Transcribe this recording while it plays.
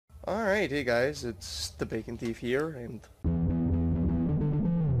Alright, hey guys, it's the Bacon Thief here, and...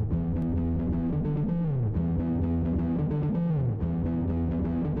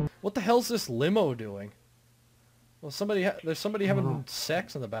 What the hell's this limo doing? Well, there's somebody having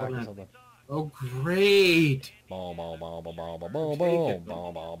sex in the back or something. Oh, great!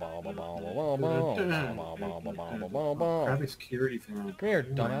 Traffic security thing. Come here,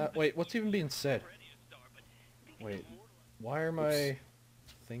 dumbass. Wait, what's even being said? Wait, why are my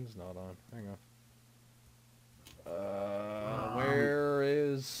things not on? Hang on.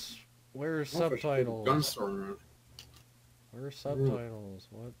 Where's subtitles? Gun store around. Where's subtitles?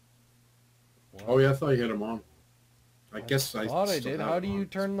 What? Oh yeah, I thought you had them on. I guess I thought I did. How do you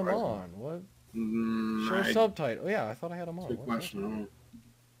turn them on? What? Show subtitle. Yeah, I thought I had them on. Good question.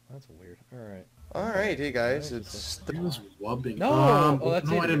 That's weird. Alright. Alright, hey guys, it's the... It was wubbing. No! Oh, that's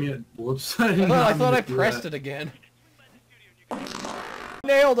no, it. I didn't mean... Whoops. I thought I pressed it again.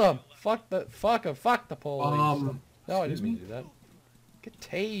 Nailed him! Fuck the police. No, I didn't mean to do that. Get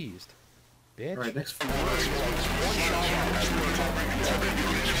tased, bitch. Alright, next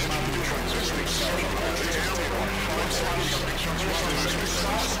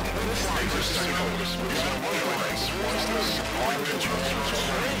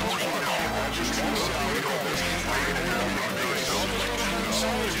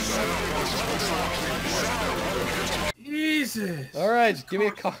Jesus! Alright, just give me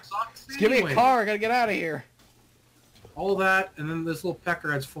a car. Just give me a car, I gotta get out of here. All that, and then this little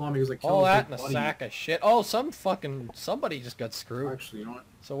peckerhead's following me. He was like, all that and a sack of shit. Oh, somebody just got screwed. Actually, you know what?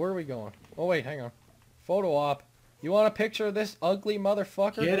 So where are we going? Oh wait, hang on. Photo op. You want a picture of this ugly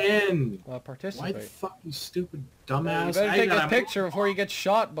motherfucker? Get in! Participate. Why the fuck, you stupid dumbass? You better take a picture before you get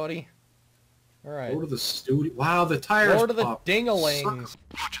shot, buddy. Alright. Go to the studio. Wow, the tires Go to the popped. dingalings.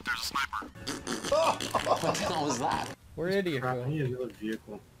 Watch it, there's a sniper. What the hell was that? Where did you Crap, I go? need another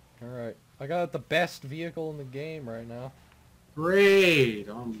vehicle. Alright. I got the best vehicle in the game right now. Great!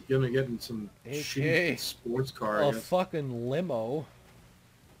 I'm gonna get in some AK. shitty sports car. A fucking limo.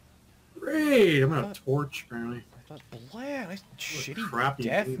 Great! I'm gonna torch, apparently. I thought Blair, nice shitty crappy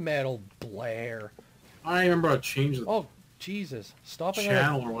death thing. metal Blair. I remember how to change the Oh, Jesus. Stopping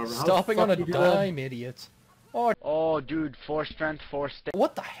channel on or whatever. How stopping the on a fuck you do that? dime, idiots. Oh, dude, 4 strength, 4 stick.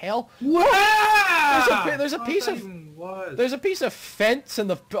 What the hell? Wow! There's a piece of there's a piece of fence in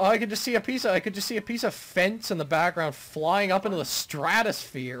the I could just see a piece of fence in the background flying up into the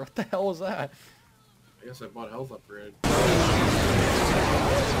stratosphere. What the hell was that? I guess I bought a health upgrade.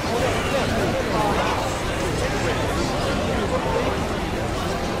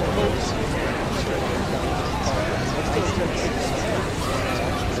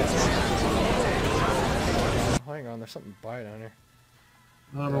 Hang on, there's something by down here.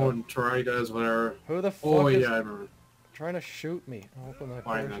 I don't know what Terraria does, whatever. Who the fuck Oh is yeah, I remember. trying to shoot me? I'll open that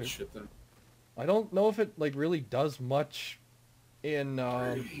Buying that parachute. shit then. I don't know if it like really does much in Beat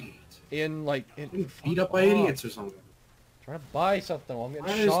up by idiots or something. Trying to buy something while I'm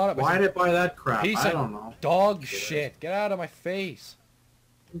getting shot at by Why some did I buy that crap? piece I of don't know. dog shit. Get out of my face.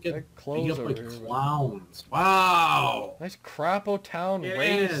 I'm getting That clothes beat up over like here, clowns. Wow! Nice Crapo Town Get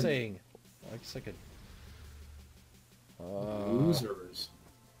racing. I guess I could. Losers.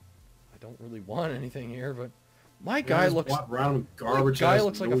 I don't really want anything here, but my guy looks. Random garbage. My guy has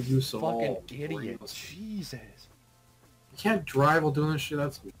looks like no a use at fucking all. idiot. Brainless. Jesus. You can't drive while doing this shit.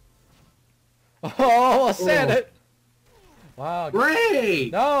 That's Oh, I said it. Wow.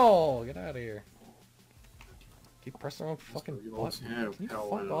 great. No, get out of here. Keep pressing the wrong fuking button. Yeah, Can you hell,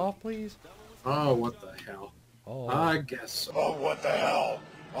 fuck why not? off, please? Oh, what the hell? Oh, I guess so. Oh, what the hell?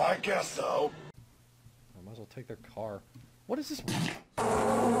 I guess so. I might as well take their car. What is this?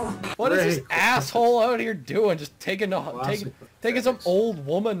 What is this asshole out here doing? Just taking some old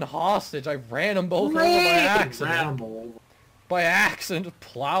woman hostage. I ran them both over by accident. By accident, just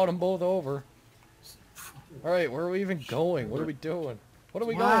plowed them both over. Alright, where are we even going? What are we doing? What are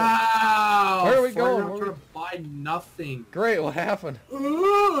we going? Wow! Where are we going? I'm trying to buy nothing. Great, what happened?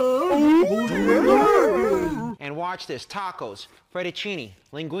 And watch this, tacos, fettuccine,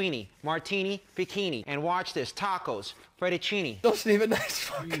 linguine, martini, bikini. And watch this, tacos, fettuccine. Doesn't even nice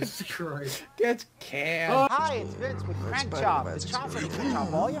fucking Jesus Christ. gets canned. Hi, it's Vince with Crank Chop, the chopper that can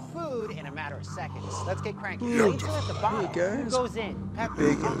chop all your food in a matter of seconds. Let's get cranky. Angel at the bottom. Who goes in?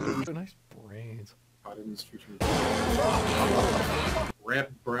 Pepper. Nice brains.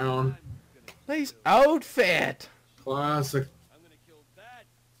 Red, brown. Nice outfit. Classic.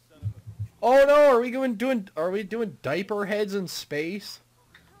 Oh no, are we doing diaper heads in space?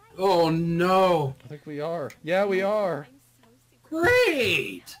 Oh no. I think we are. Yeah, we are.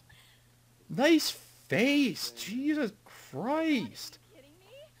 Great. Nice face. Jesus Christ.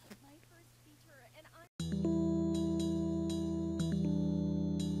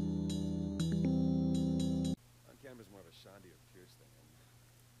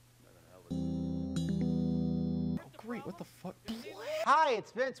 What the fuck? Hi,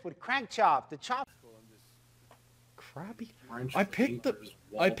 it's Vince with Crank Chop. The chop. Crappy. French I picked the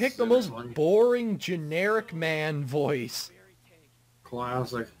painters, most waltz, boring generic man voice.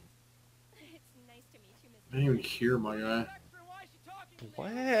 Classic. I didn't even hear my guy. Blah.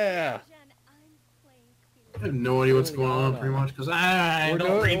 I have no idea what's going on, pretty much, because I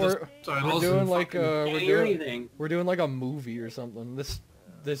don't read the titles. We're doing and like fucking can't hear anything. we're doing like a movie or something. This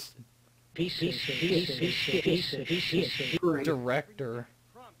director,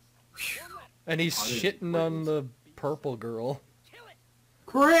 and he's shitting on the purple girl.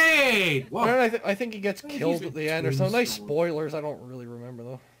 Great! Wow. And I think he gets killed at the end or something. Nice spoilers. I don't really remember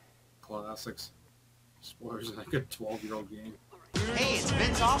though. Classics. Spoilers like a 12-year-old game. Hey, it's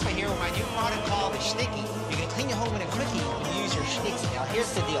Vince Offa here with my new product called the Sticky. You can clean your home in a quickie when you use your sticks. Now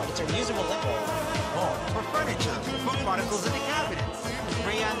here's the deal. It's a reusable liquid. Oh, for furniture, food particles in the cabinets,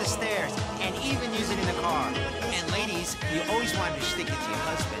 spray on the stairs, and even use it in the car. And ladies, you always wanted to stick it to your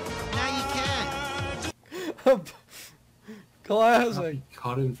husband. Now you can. Classic.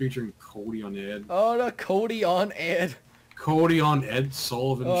 Cut in featuring Cody on Ed. Oh no, Cody on Ed. Cody on Ed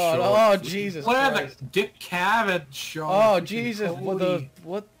Sullivan Oh, show. oh Jesus What Christ. the Dick Cavett show. Oh Jesus! What Cody.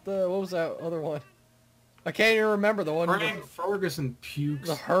 what was that other one? I can't even remember the one. Frank Ferguson pukes.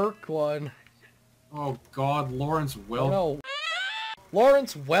 The Herc one. Oh God, Lawrence Oh Welk. no.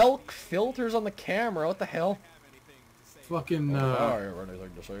 Lawrence Welk filters on the camera. What the hell? Fucking. I don't have anything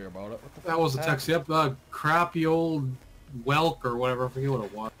to say about it. What the That was the fuck? text. Yep, crappy old Welk or whatever. I forget what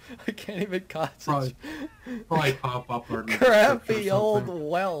it was. I can't even concentrate. Probably pop up or Crappy or old something.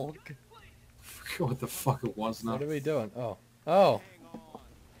 Welk. I forget what the fuck it was now. What are we doing? Oh. Oh.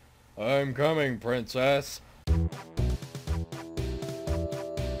 I'm coming, princess.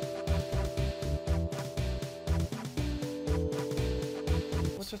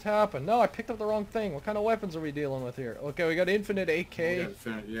 What just happened? No, I picked up the wrong thing. What kind of weapons are we dealing with here? Okay, we got infinite AK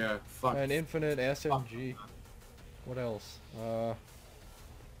Yeah, fuck. and infinite SMG. What else? Well,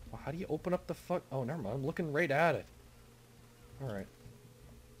 how do you open up the fuck? Oh, never mind. I'm looking right at it. Alright.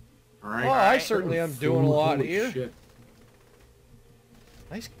 Alright. Oh, I certainly am doing a lot Holy here. shit.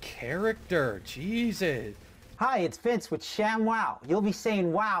 Nice character. Jesus. Hi, it's Vince with Sham Wow. You'll be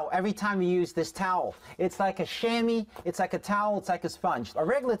saying wow every time you use this towel. It's like a chamois, it's like a towel, it's like a sponge. A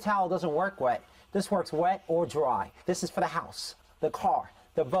regular towel doesn't work wet. This works wet or dry. This is for the house, the car,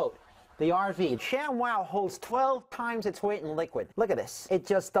 the boat, the RV. Sham Wow holds 12 times its weight in liquid. Look at this. It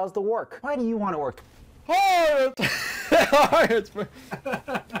just does the work. Why do you want to work? Hi, it's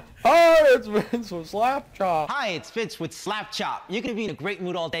Vince from Slap Chop. Hi, it's Vince with Slap Chop. You're gonna be in a great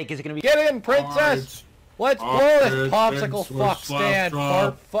mood all day because you're gonna be. Get in, princess. Let's blow this popsicle fuck stand.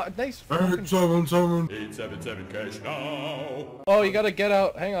 Nice fucking... 877 cash now. Oh, you gotta get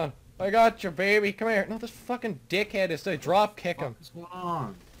out. Hang on. I got you, baby. Come here. No, this fucking dickhead is to drop kick him. What's going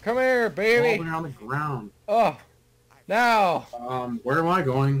on? Come here, baby. Falling on the ground. Oh. Now. Where am I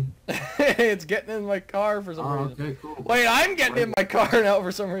going? It's getting in my car for some reason. Okay, cool. Wait, I'm getting in my car now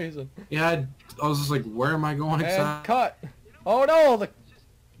for some reason. Yeah, I was just like, where am I going? And cut. Oh no, the...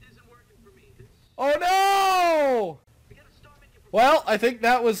 Oh no! Well, I think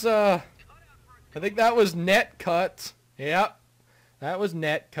that was net cuts. Yep. That was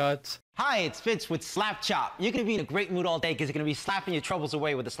net cuts. Hi, it's Vince with Slap Chop. You're gonna be in a great mood all day because you're gonna be slapping your troubles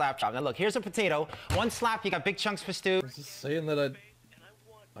away with the Slap Chop. Now look, here's a potato. One slap, you got big chunks for stew. I was just saying that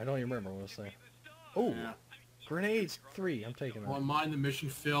I don't even remember what I was saying. Oh, Yeah. grenades 3. I'm taking that. Well, mine, the mission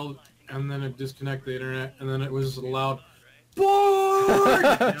failed, and then it disconnected the internet, and then it was loud, bored!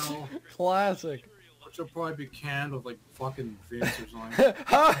 You know, Classic. which will probably be canned with like fucking Vince or something.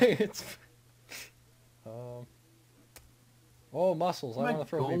 Hi, it's... Oh, muscles. I Where am want I to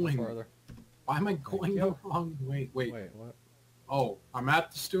throw people going? farther. Why am I going the wrong way? Wait. Wait, what? Oh, I'm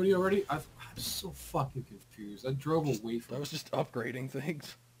at the studio already? I'm so fucking confused. I drove away from That it. was just upgrading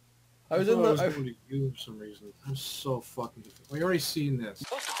things. I I was thought in I was the... going to you for some reason. I'm so fucking confused. We already seen this.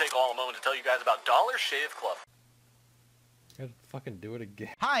 Supposed to take all a moment to tell you guys about Dollar Shave Club. I gotta fucking do it again.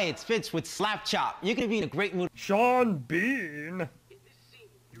 Hi, it's Vince with Slap Chop. You're gonna be in a great mood. Sean Bean!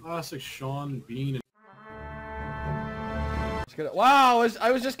 Classic Sean Bean. Wow,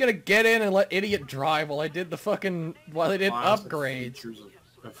 I was just gonna get in and let Idiot drive while I did the fucking... while they did Classic upgrades. features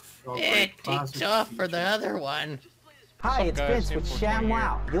of It classic takes off for the features. other one. Hi, it's guys, Vince with Simple Sham 20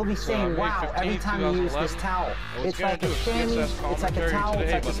 Wow. You'll be saying May wow every 15th, time you use this 2011. towel. I was It's gonna like a do a chamois, CSS it's like a commentary towel, it's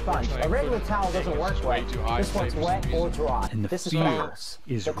today, like a but sponge. my A regular footage towel doesn't work was way wet. too high This today one's for some wet or reason. dry. And the This is for fear the house,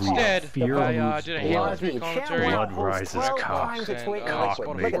 is the real. car, Instead, the Fear boat, removes did a the Halo blood. 3 RV. commentary. Sham Wow Blood holds rises 12 cock. times its weight in And, liquid. cock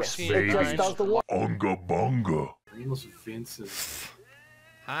Look at makes this. It just babies. does the work. Unga bunga. Ringless Vince's.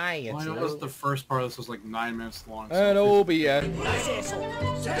 Hi, it's Well, I know the first part of this was like 9 minutes long. So and OBS. Nice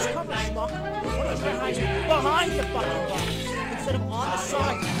asshole. Just cover, schmuck. What is behind the fucking box? Instead of on the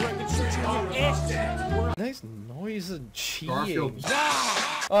side where I can shoot you in your ass. Nice noise and cheating.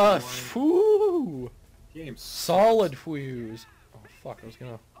 Garfield. Phoo. Game Solid fuse. Oh fuck! I was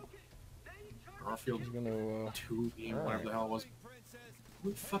gonna. Garfield. I was gonna. 2 game, whatever the hell it was. Who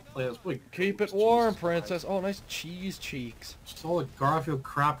the fuck play this? Boy, Keep it warm, princess. Oh, nice cheese cheeks. Just all the Garfield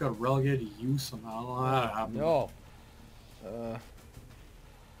crap got relegated to you somehow. I don't know how that happened. No.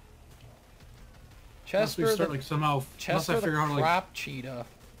 Chester Unless we start, like, somehow. Chester Unless I figure the out how to, crap like, cheetah.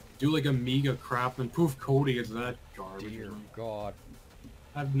 do like Amiga crap and poof Cody gets that garbage. Dear God.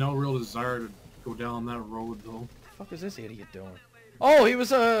 I have no real desire to go down that road though. What the fuck is this idiot doing? Oh, he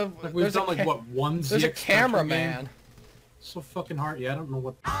was a. Like we've done like what one. There's a cameraman. So fucking hard. Yeah, I don't know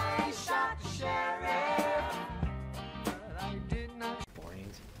what. I shot the sheriff, but I did not.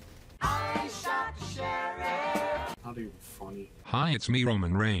 Brains. I shot the sheriff. Not even funny. Hi, it's me,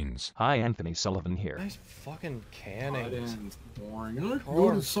 Roman Reigns. Hi, Anthony Sullivan here. Nice fucking canning. That ends boring. I don't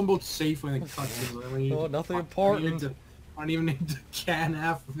go to some boat safe when it cuts. Oh, nothing important. I don't even need to can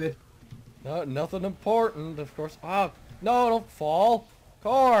half of it. No, nothing important, of course. Oh, no, don't fall. Of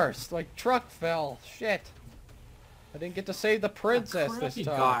course, my truck fell. Shit. I didn't get to save the princess this time.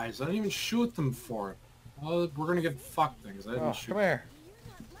 Guys, I didn't even shoot them for it. Oh, we're gonna get fucked things. I didn't shoot. Come here.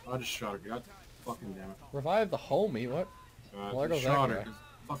 I just shot her. God fucking damn it. Revive the homie. What? Well, there goes that guy.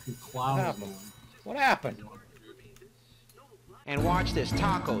 Fucking clown. What happened? What happened? And watch this,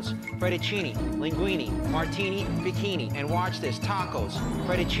 tacos, fettuccine, linguine, martini, bikini. And watch this, tacos,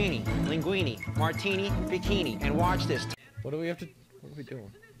 fettuccine, linguine, martini, bikini. And watch this. What do we have to? What are we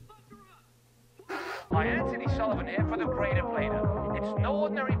doing? Hi, Anthony Sullivan here for the Greater Plater. It's no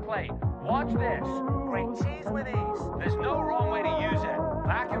ordinary plate. Watch this. Great cheese with ease. There's no wrong way to use it.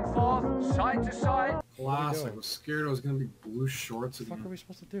 Back and forth, side to side. Classic. I was scared I was gonna be blue shorts again. What the fuck are we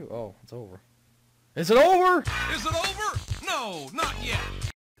supposed to do? Oh, it's over. Is it over? Is it over? No, not yet.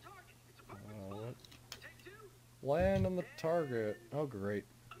 What? Land on the target. Oh, great.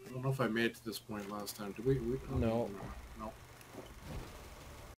 I don't know if I made it to this point last time. Did we No. No.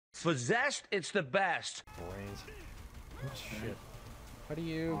 Possessed, it's the best. Brains. Oh, shit. How do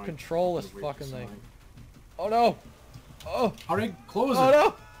you control this fucking thing? Oh no! Oh! How did I close it? Oh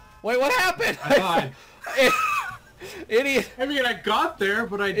no! Wait, what happened? I died. Idiot! I mean, I got there,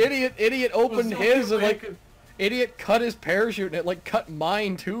 but I... Idiot opened his and like... Idiot cut his parachute and it like cut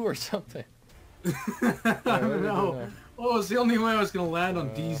mine too or something. I don't know. Oh, it's the only way I was gonna land on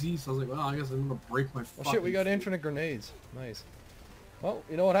DZ, so I was like, well, I guess I'm gonna break my fucking... Oh shit, we got infinite grenades. Nice. Well,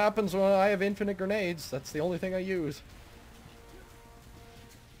 you know what happens when I have infinite grenades? That's the only thing I use.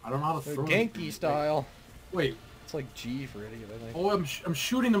 I don't know how to throw them. Genki style. Wait. It's like G for idiot, I think. Oh, I'm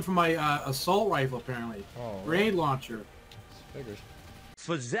shooting them from my assault rifle, apparently. Oh. Grenade launcher. Figures.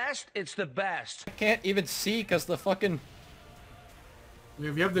 Possessed, it's the best. I can't even see because the fucking...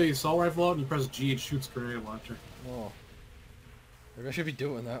 If you have the assault rifle out and you press G, it shoots grenade launcher. Oh. Maybe I should be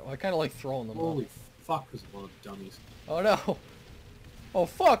doing that. I kind of like throwing them. Holy fuck, there's a lot of dummies. Oh no. Oh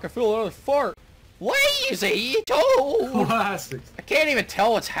fuck, I feel another fart. Lazy toad! Classics. I can't even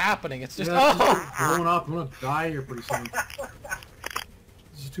tell what's happening. It's just... Yeah, oh! blowing up. I'm gonna die here pretty soon.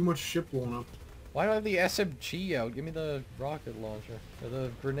 There's too much shit blowing up. Why do I have the SMG out? Give me the rocket launcher. Or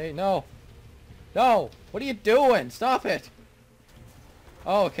the grenade. No! No! What are you doing? Stop it!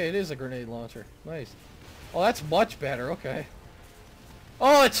 Oh, okay, it is a grenade launcher. Nice. Oh, that's much better. Okay.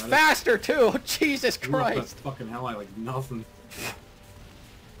 Oh, it's faster too! Jesus Christ! That fucking hell, I like nothing.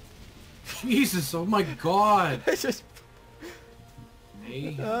 Jesus, oh my god! It's just...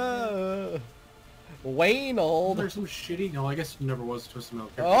 Hey. Wayne old. There's some shitty... No, I guess it never was Twisted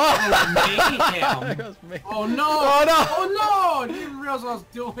Metal character. Oh! Mayhem! Oh no! Oh no! Oh no! I didn't realize what I was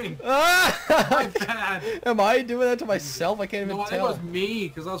doing! My bad! Am I doing that to myself? I can't even No, I think tell. it was me,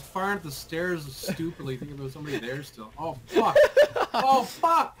 because I was firing at the stairs stupidly, thinking there was somebody there still. Oh fuck! Oh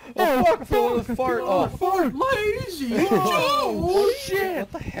fuck! Oh fuck! I feel another fart! Oh, fart! Lazy! Oh shit!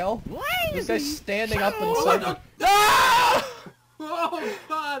 What the hell? This guy's standing up inside. Ah! Oh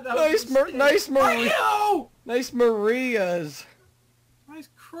god! Nice Maria! Nice Marias! Nice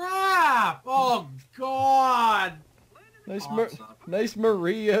crap! Oh god! Nice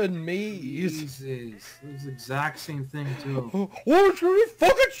Maria and me. Jesus, it was the exact same thing too. What's really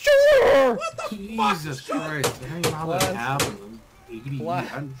fucking sure? What the Jesus Christ! I don't even know how that happened. 80.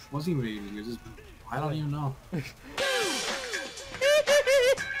 I wasn't even 80 years. I don't even know.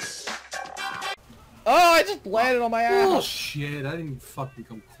 Oh, I just landed on my ass. Oh shit! I didn't fucking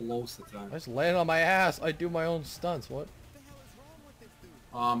come close to that. I just landed on my ass. I do my own stunts. What?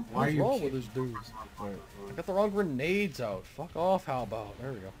 Why are What's you wrong with this dude? Wait, I got the wrong grenades out. Fuck off, how about?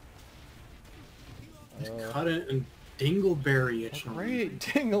 There we go. Cut it and dingleberry it. Great,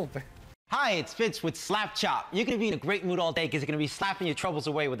 dingleberry. Hi, it's Fitz with Slap Chop. You're gonna be in a great mood all day because you're gonna be slapping your troubles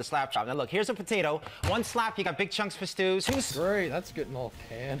away with the Slap Chop. Now look, here's a potato. One slap, you got big chunks for stews. Great, that's getting all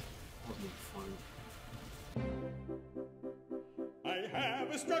canned. I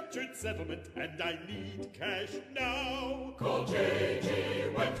have a structured settlement and I need cash now. Call J.G.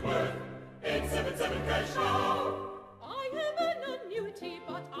 Wentworth, 877 cash now. I have an annuity,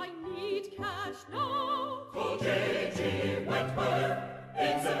 but I need cash now. Call J.G. Wentworth,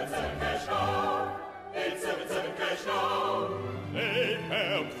 877 cash now. 877 cash now. They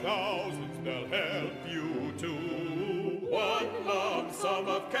help thousands, they'll help you too. One lump sum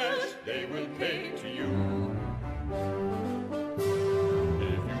of cash they will pay to you.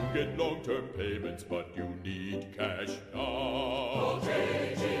 Get long-term payments, but you need cash now. Call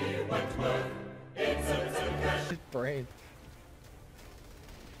J.G. Wentworth, 877 cash. Brain.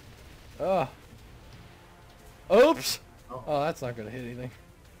 Oops! Oh, that's not gonna hit anything.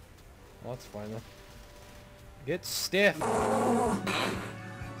 Well, that's fine then. Get stiff.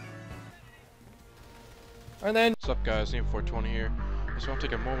 And then. What's up, guys? Name420 here. I just want to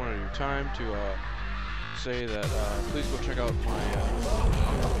take a moment of your time to say that please go check out my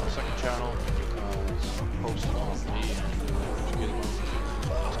second channel. It's posted on me.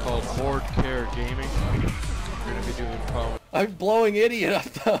 It's called BoredCareGaming. We're gonna be doing probably. I'm blowing idiot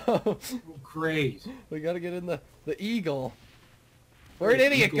up though. Great. We gotta get in the eagle. Where'd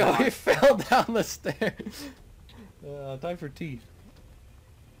idiot go? He fell down the stairs. Time for tea.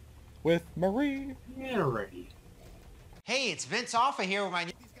 With Marie. Yeah, ready. Hey, it's Vince Offa here with my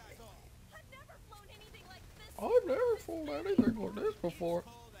new... I've never flown anything like this before.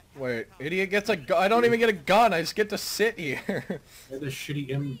 Wait, idiot gets a gun. I don't even get a gun. I just get to sit here. The shitty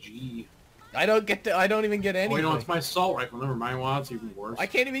MG. I don't get to. I don't even get anything. Oh, no, it's my assault rifle. Never mind. Well, that's even worse. I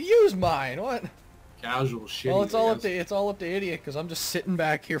can't even use mine. What? Casual shit. Well, it's all up to idiot because I'm just sitting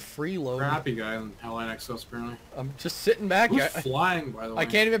back here freeloading. Crappy guy in Hell NXS apparently. I'm just sitting back Who's here. Flying, by the way. I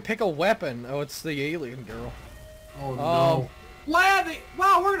can't even pick a weapon. Oh, it's the alien girl. Oh no. Landing!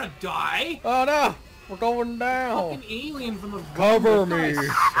 Wow, we're gonna die! Oh no! We're going down! Fucking alien from the... Cover me!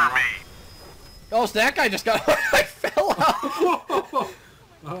 Cover me! Oh, so that guy just got... I fell out!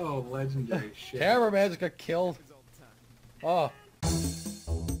 Oh, legendary shit. Cameraman just got killed. Oh.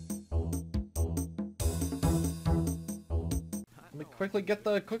 Let me quickly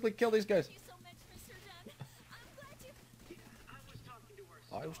kill these guys.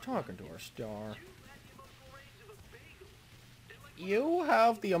 I was talking to our star. You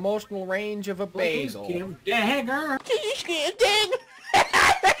have the emotional range of a bagel. Dagger.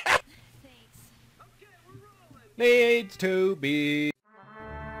 Needs to be.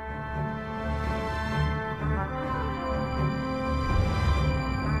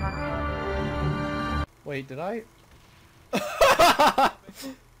 Wait, did I?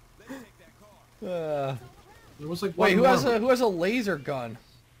 It was like wait, who has a laser gun?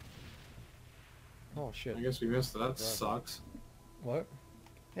 Oh shit! I guess we missed it. That sucks. What?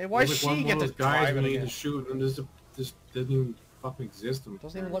 Hey, why does she get to drive it again? To shoot and this didn't even fucking exist.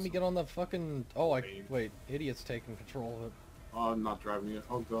 Doesn't even let me get on the fucking. Oh, wait. Idiot's taking control of it. Oh, I'm not driving it.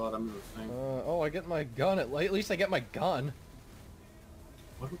 Oh god, I'm in the thing. Oh, I get my gun. At least I get my gun.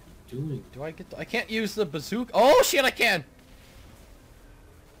 What are we doing? Do I get? I can't use the bazooka. Oh shit! I can.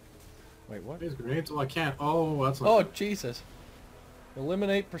 Wait, what? These grenades? Oh, I can't. Oh, that's. Oh Jesus!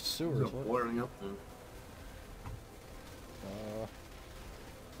 Eliminate pursuers. Blurring up then.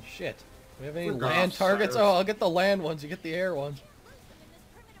 Shit. We have any land targets? Oh, I'll get the land ones. You get the air ones.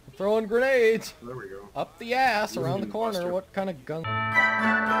 I'm throwing grenades. There we go. Up the ass, around the corner. Buster. What kind of gun?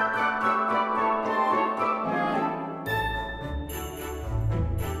 I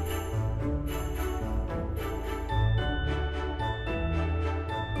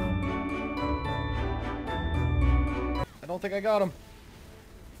don't think I got him.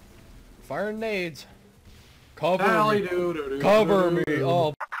 Firing nades. Cover me. Cover me.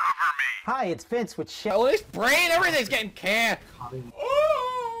 Oh. Hi, it's Vince with Oh, this brain, everything's getting canned.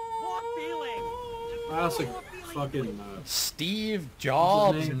 That's like fucking Steve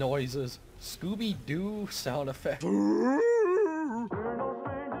Jobs noises. Scooby-Doo sound effect.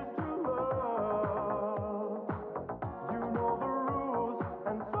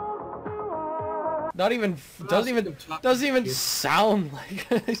 Not even doesn't even sound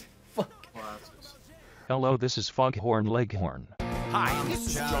like it. Hello, this is Foghorn Leghorn. Hi, this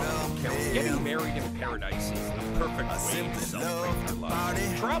is John Kelly. Getting married in paradise is the perfect way to celebrate your love.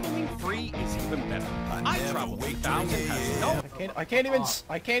 Traveling free is even better. I travel 3,000 has no... I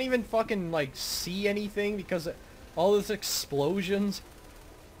can't even fucking like see anything because of all these explosions.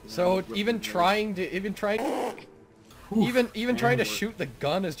 So even trying to shoot the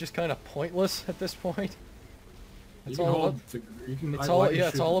gun is just kind of pointless at this point. It's all about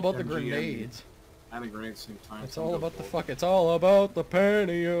the grenades. And the grenades at the same time. It's all about it's all about the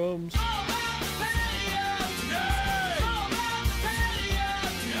Pentiums.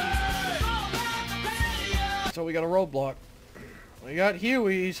 So we got a roadblock. We got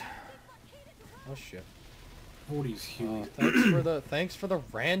Huey's. Oh shit. What is Huey? Thanks for the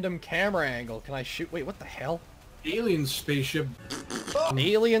random camera angle. Can I shoot? Wait, what the hell? Alien spaceship.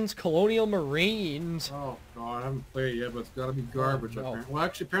 Aliens, colonial marines. Oh god, I haven't played it yet, but it's gotta be garbage. Oh, no. Well,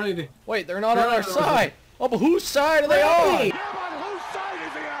 actually, apparently they. Wait, they're not on our side. Oh, but whose side are they on?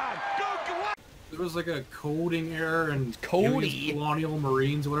 There was like a coding error and Cody colonial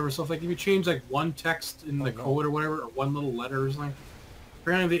marines or whatever. So if like if you change like one text in the code or whatever, or one little letter or something,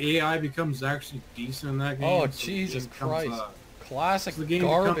 apparently the AI becomes actually decent in that game. Oh so Jesus Christ! Classic so the game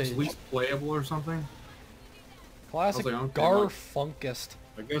garbage. becomes at least playable or something. Classic like, okay, Garfunkist.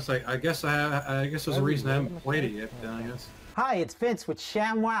 I guess there's a reason I haven't played it yet. Then I guess. Hi, it's Vince with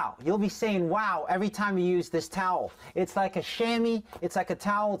Sham Wow. You'll be saying wow every time you use this towel. It's like a chamois, it's like a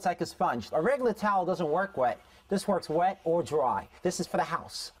towel, it's like a sponge. A regular towel doesn't work wet. This works wet or dry. This is for the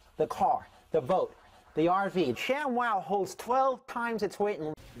house, the car, the boat, the RV. Sham Wow holds 12 times its weight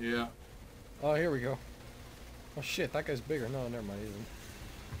in... Yeah. Oh, here we go. Oh shit, that guy's bigger. No, never mind. He isn't.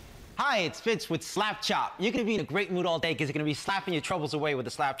 Hi, it's Vince with Slap Chop. You're gonna be in a great mood all day because you're gonna be slapping your troubles away with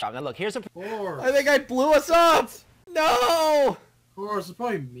the Slap Chop. Now look, here's a... I think I blew us up! No! Of course, it's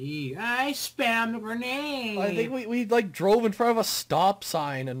probably me. I spammed a grenade. I think we like drove in front of a stop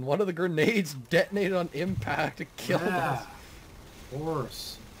sign and one of the grenades detonated on impact. It killed us. Of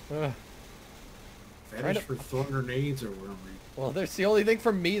course. Fetish for throwing grenades or whatever. Well, that's the only thing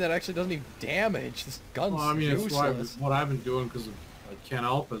for me that actually doesn't even damage. This gun's useless. That's what I've been doing because I can't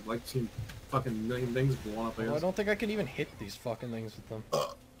help it. Like seeing fucking million things blowing up. I don't think I can even hit these fucking things with them.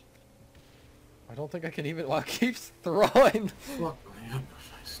 I don't think I can even. Well, it keeps throwing. Fuck, man.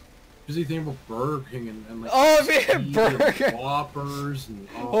 Busy thinking about Burger King and like. Oh man, Burger. And Whoppers and.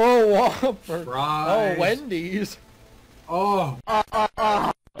 Whopper. Fries. Oh, Wendy's. Oh.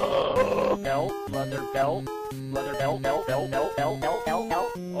 Bell, leather bell, leather bell, bell, bell, bell, bell, bell, bell,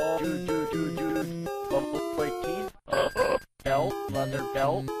 bell. Oh, dude. Wait, teeth. Bell, leather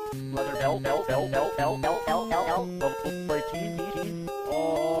bell, leather bell, bell, bell, bell, bell, bell, bell, bell, bell. Wait, teeth.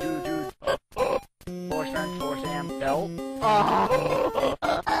 Oh, dude. Force friend, force am, bell.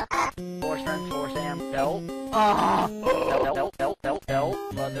 Force friend, force am, bell. Bell, bell, bell, bell,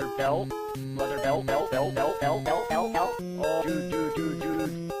 leather bell, leather bell, bell, bell, bell, bell, bell, bell, bell. Oh, dude.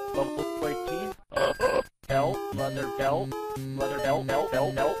 Wait, teeth. Bell, leather bell, leather bell, bell,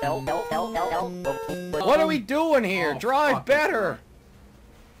 bell, bell, bell, bell, bell, bell. What are we doing here? Drive better.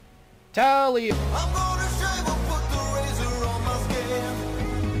 Tally. I'm gonna shave and put the razor on my skin.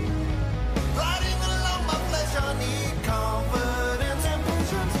 Gliding along my flesh, I need confidence and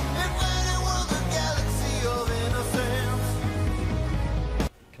patience. Infinity was a galaxy of innocence.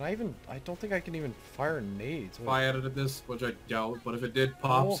 Can I even? I don't think I can even fire nades. If I edited this, which I doubt, but if it did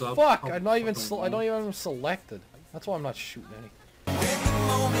pops up. Fuck! I'm not even. I don't even have them selected. That's why I'm not shooting any. When the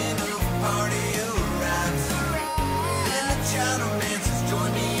moment of the party arrives, and the gentleman's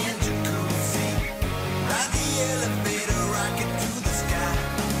join me in jacuzzi. Ride the elevator, rocket to the sky.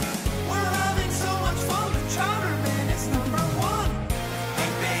 We're having so much fun, the Chowderman is #1.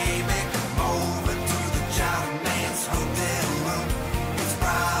 Hey baby, come over to the Chowderman's hotel room. It's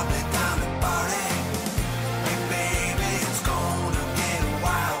probably time to party. Hey baby, it's gonna get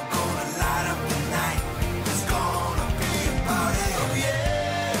wild, gonna light up the night. It's gonna be a party. Oh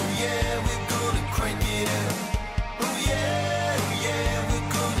yeah, we're gonna crank it up. Oh yeah, we're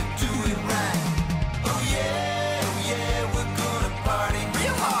gonna do it right. Oh yeah, we're gonna party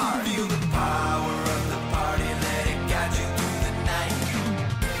real hard. Feel the power of the party, let it guide you through the night.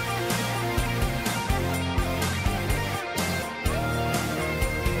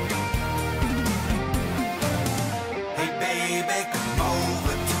 Hey baby, come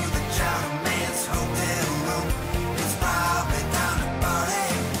over to the Chowderman's hotel room. It's probably time to party.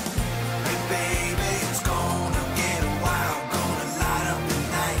 Hey baby, it's gonna get wild, gonna light up the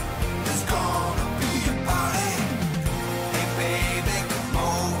night. It's gonna be a party. Hey baby, come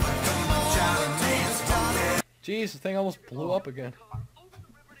over to the Chowderman's hotel. Jeez, the thing almost blew up again.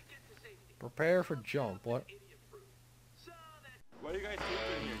 Prepare for jump. What? What are you guys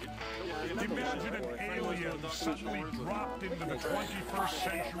doing here? Imagine an alien suddenly dropped into the 21st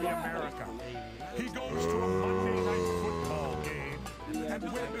century America. He goes to a Monday night football game. and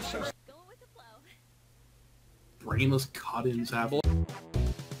witnesses. Brainless cut-ins happen.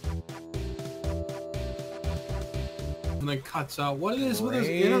 And then cuts out. What is with this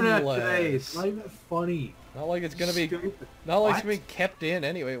internet today? It's not even funny. Not like it's gonna be. Not like it's gonna be kept in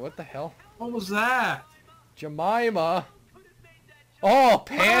anyway. What the hell? What was that? Jemima. Oh,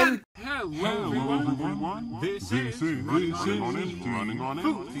 Pan. Hello, everyone. This is Running on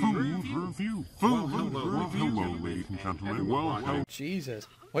Empty Food Review. Hello, ladies and gentlemen. Welcome. Jesus.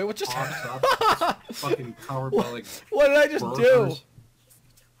 Wait, what just fucking covered by like what did I just burgers. do?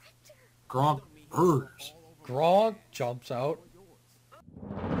 Gronk burgers. Gronk jumps out.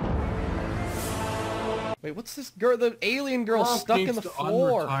 Wait, what's this girl? The alien girl Gronk stuck in needs the to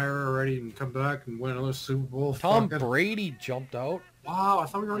floor. Retire already and come back and win another Super Bowl. Tom Fucking- Brady jumped out. Wow, I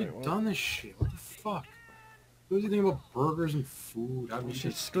thought we already done this shit. What the fuck? What do you think about burgers and food? I mean,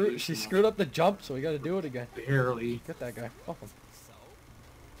 She screwed up the jump, so we got to do it again. Barely. Get that guy. Fuck him.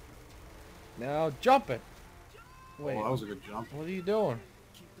 Now jump it. Wait. Oh, that was a good jump. What are you doing?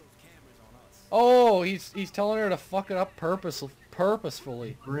 Oh, he's telling her to fuck it up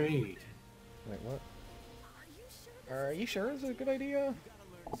purposefully. Great. Wait, what? Are you sure it's a good idea?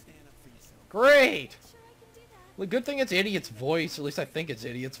 Great! The good thing it's Idiot's voice. At least I think it's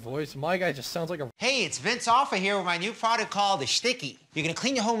Idiot's voice. My guy just sounds like a... Hey, it's Vince Offa here with my new product called the Sticky. You're gonna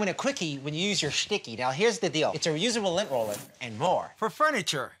clean your home in a quickie when you use your Sticky. Now, here's the deal. It's a reusable lint roller and more. For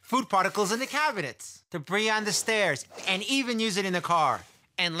furniture, food particles in the cabinets, debris on the stairs, and even use it in the car.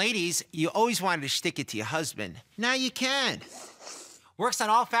 And ladies, you always wanted to stick it to your husband. Now you can. Works on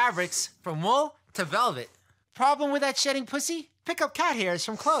all fabrics, from wool to velvet. Problem with that shedding pussy? Pick up cat hairs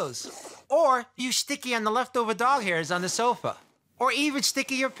from clothes. Or use Sticky on the leftover dog hairs on the sofa. Or even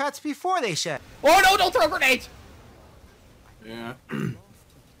Sticky your pets before they shed. Oh no, don't throw grenades! Yeah.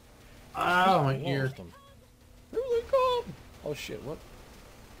 Oh, my ear. Here they come! Oh shit, what?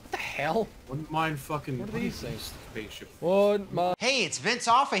 What the hell? Wouldn't mind fucking... What are these things? Spaceship. Hey, it's Vince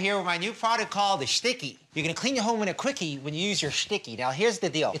Offa here with my new product called the Sticky. You're gonna clean your home in a quickie when you use your Sticky. Now, here's the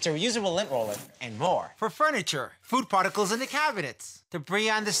deal. It's a reusable lint roller and more. For furniture, food particles in the cabinets, debris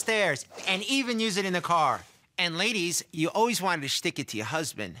on the stairs, and even use it in the car. And ladies, you always wanted to stick it to your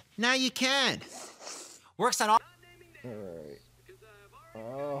husband. Now you can. Works on all... Alright.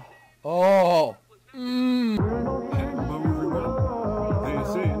 Oh. Mmm. Hello, everyone. This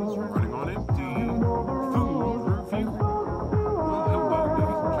is Running on Empty Food Review. Well, hello,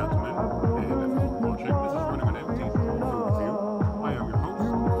 ladies and gentlemen. And if you're watching, this is Running on Empty Food Review. I am your host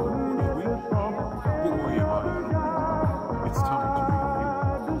for the week. Boy, am I. It's time to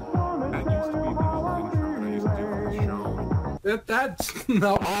review. That used to be the old intro that I used to do for the show. That's...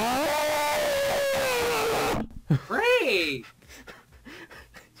 No. Great!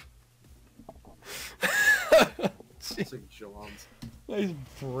 It's like John's. His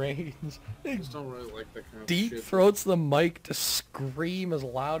brains. I just don't really like that kind of Deep shit. throats the mic to scream as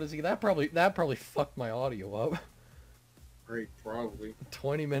loud as he. That probably fucked my audio up. Great, probably.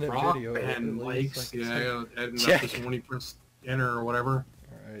 20-minute Rock video. band at likes. least, Yeah, like, I gotta edit check. up this when you press enter or whatever.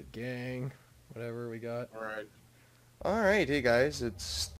 Alright, gang. Whatever we got. Alright. Alright, hey guys, it's